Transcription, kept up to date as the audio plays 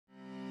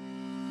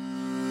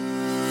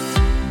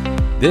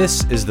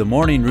This is the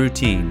Morning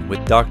Routine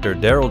with Dr.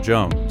 Daryl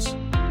Jones.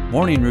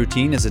 Morning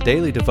Routine is a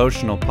daily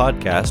devotional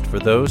podcast for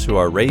those who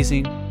are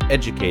raising,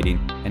 educating,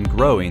 and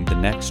growing the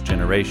next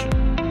generation.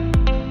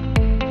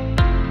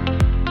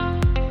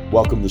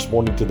 Welcome this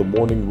morning to the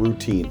Morning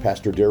Routine.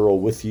 Pastor Daryl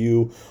with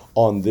you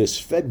on this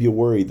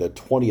February the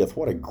 20th.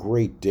 What a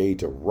great day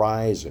to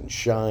rise and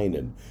shine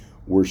and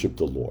worship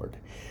the Lord.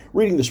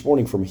 Reading this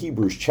morning from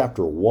Hebrews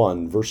chapter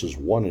 1, verses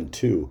 1 and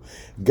 2.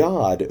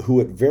 God, who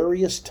at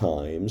various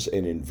times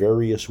and in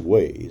various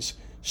ways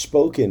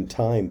spoke in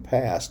time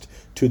past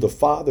to the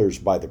fathers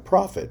by the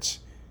prophets,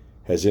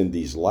 has in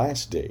these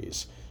last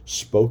days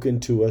spoken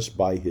to us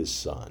by his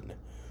Son,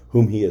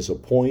 whom he has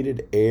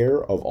appointed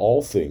heir of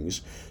all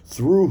things,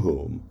 through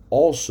whom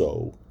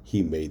also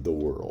he made the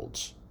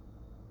worlds.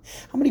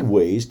 How many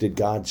ways did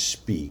God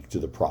speak to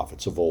the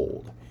prophets of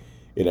old?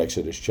 In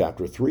Exodus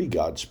chapter 3,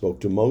 God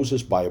spoke to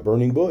Moses by a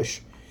burning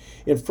bush.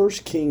 In 1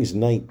 Kings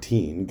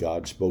 19,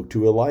 God spoke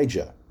to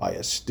Elijah by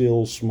a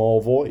still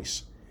small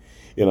voice.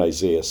 In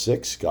Isaiah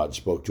 6, God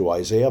spoke to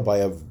Isaiah by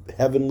a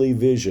heavenly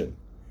vision.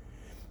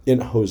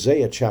 In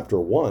Hosea chapter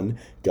 1,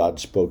 God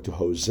spoke to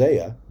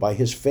Hosea by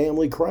his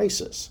family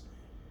crisis.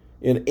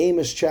 In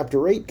Amos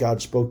chapter 8,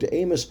 God spoke to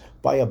Amos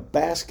by a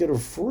basket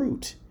of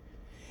fruit.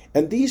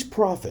 And these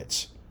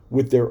prophets,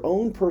 with their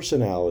own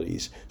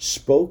personalities,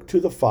 spoke to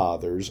the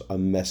fathers a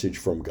message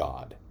from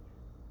God.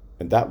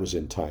 And that was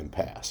in time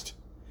past.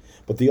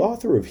 But the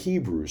author of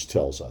Hebrews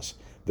tells us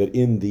that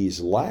in these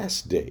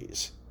last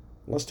days,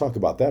 let's talk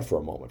about that for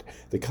a moment.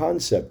 The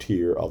concept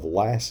here of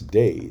last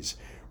days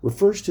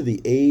refers to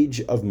the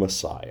age of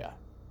Messiah.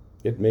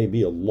 It may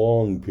be a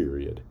long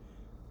period,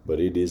 but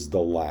it is the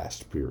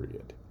last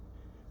period.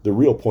 The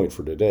real point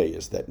for today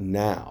is that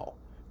now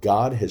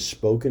God has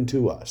spoken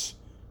to us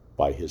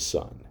by his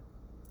Son.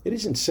 It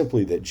isn't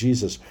simply that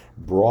Jesus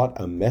brought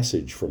a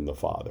message from the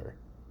Father.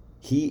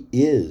 He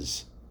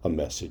is a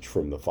message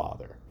from the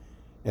Father.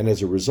 And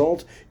as a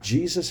result,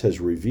 Jesus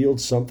has revealed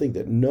something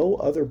that no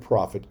other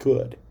prophet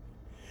could.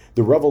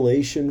 The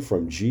revelation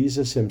from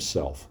Jesus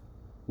himself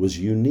was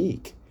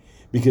unique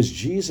because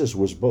Jesus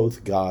was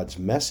both God's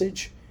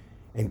message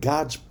and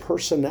God's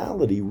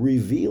personality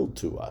revealed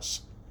to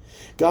us.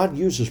 God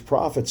uses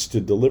prophets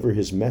to deliver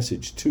his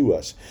message to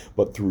us,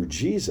 but through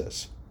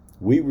Jesus,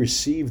 we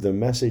receive the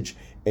message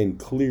and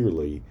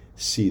clearly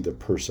see the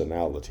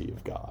personality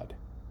of God.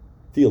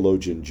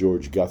 Theologian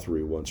George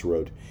Guthrie once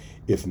wrote,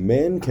 "If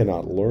men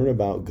cannot learn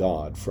about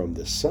God from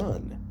the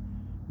Son,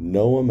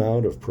 no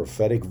amount of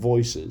prophetic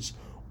voices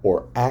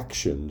or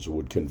actions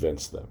would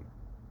convince them."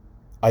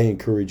 I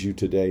encourage you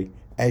today,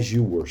 as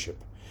you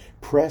worship,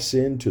 press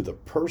into the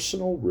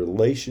personal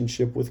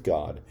relationship with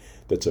God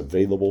that's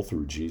available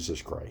through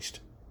Jesus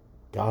Christ.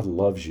 God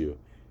loves you,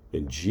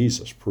 and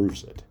Jesus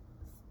proves it.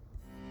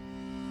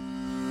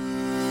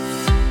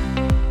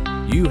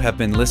 You have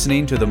been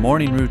listening to the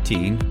Morning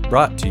Routine,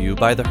 brought to you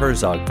by the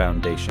Herzog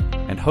Foundation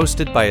and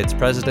hosted by its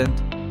president,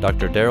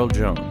 Dr. Daryl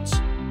Jones.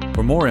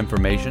 For more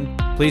information,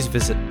 please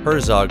visit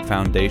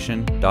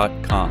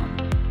herzogfoundation.com.